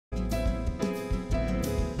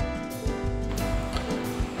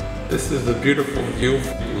This is the beautiful view,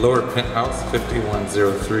 lower penthouse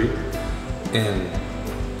 5103 in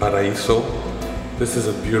Paraiso. This is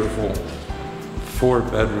a beautiful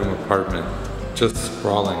 4-bedroom apartment, just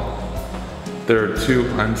sprawling. There are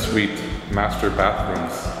 2 ensuite master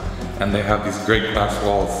bathrooms, and they have these great glass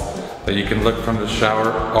walls that you can look from the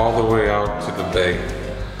shower all the way out to the bay.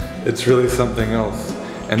 It's really something else.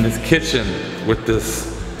 And this kitchen with this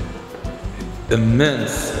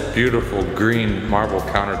immense, beautiful green marble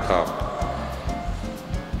countertop.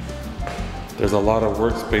 There's a lot of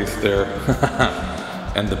workspace there.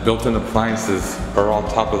 And the built-in appliances are all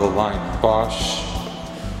top of the line. Bosch,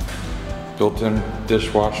 built-in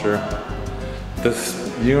dishwasher.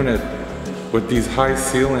 This unit with these high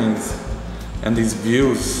ceilings and these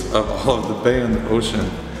views of all of the bay and the ocean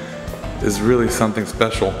is really something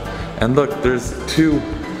special. And look, there's 2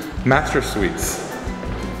 master suites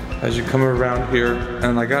as you come around here,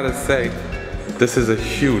 and I gotta say, this is a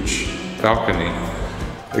huge balcony.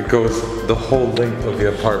 It goes the whole length of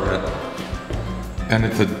the apartment, and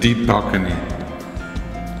it's a deep balcony,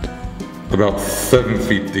 about 7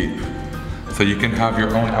 feet deep. So you can have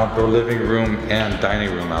your own outdoor living room and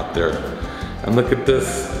dining room out there. And look at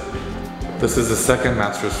this. This is the second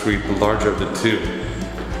master suite, the larger of the 2.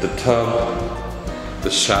 The tub,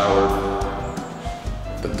 the shower,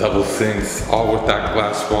 the double sinks, all with that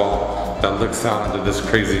glass wall that looks out into this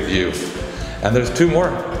crazy view. And there's 2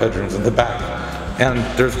 more bedrooms in the back, and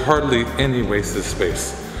there's hardly any wasted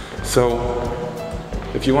space. So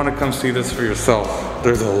if you want to come see this for yourself,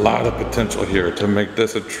 there's a lot of potential here to make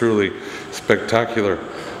this a truly spectacular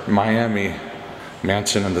Miami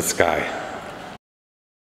mansion in the sky.